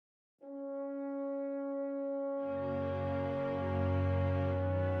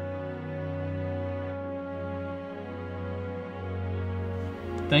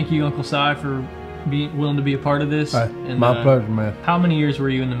thank you, Uncle Si, for being willing to be a part of this. And, my pleasure, man. How many years were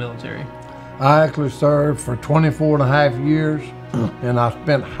you in the military? I actually served for 24 and a half years, and I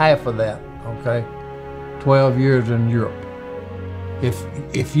spent half of that, 12 years in Europe.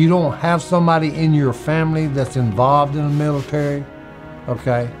 If you don't have somebody in your family that's involved in the military,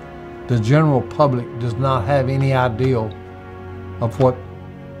 the general public does not have any idea of what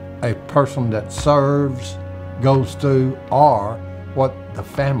a person that serves goes through or what the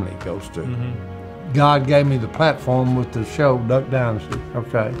family goes through. God gave me the platform with the show Duck Dynasty,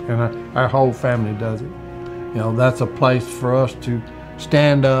 and our whole family does it. You know, that's a place for us to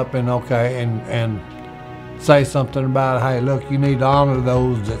stand up and and say something about, hey, look, you need to honor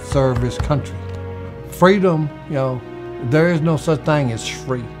those that serve this country. Freedom, there is no such thing as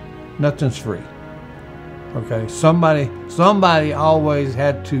free. Nothing's free. Somebody always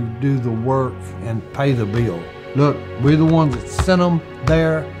had to do the work and pay the bill. Look, we're the ones that sent them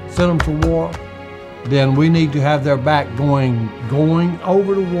there, sent them to war. Then we need to have their back going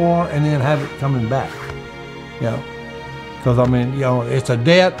over the war and then have it coming back. Because it's a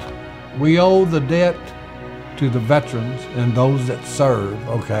debt. We owe the debt to the veterans and those that serve,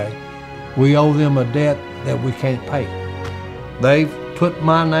 We owe them a debt that we can't pay. They've put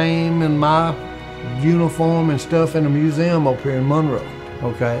my name and my uniform and stuff in a museum up here in Monroe,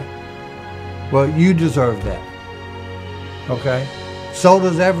 Well, you deserve that, So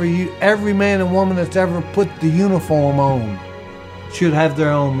does every man and woman that's ever put the uniform on should have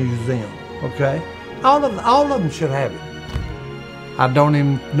their own museum, All of them should have it. I don't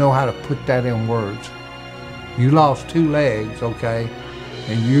even know how to put that in words. You lost 2 legs,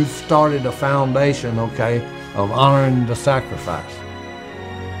 and you've started a foundation, of honoring the sacrifice,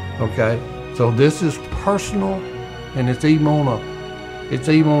 So this is personal, and it's even on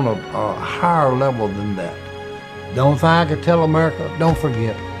a higher level than that. The only thing I could tell America, don't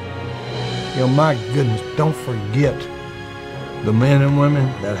forget. My goodness, don't forget the men and women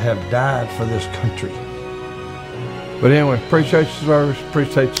that have died for this country. But anyway, appreciate your service,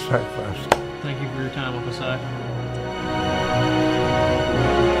 appreciate your sacrifice. Thank you for your time, Uncle Si.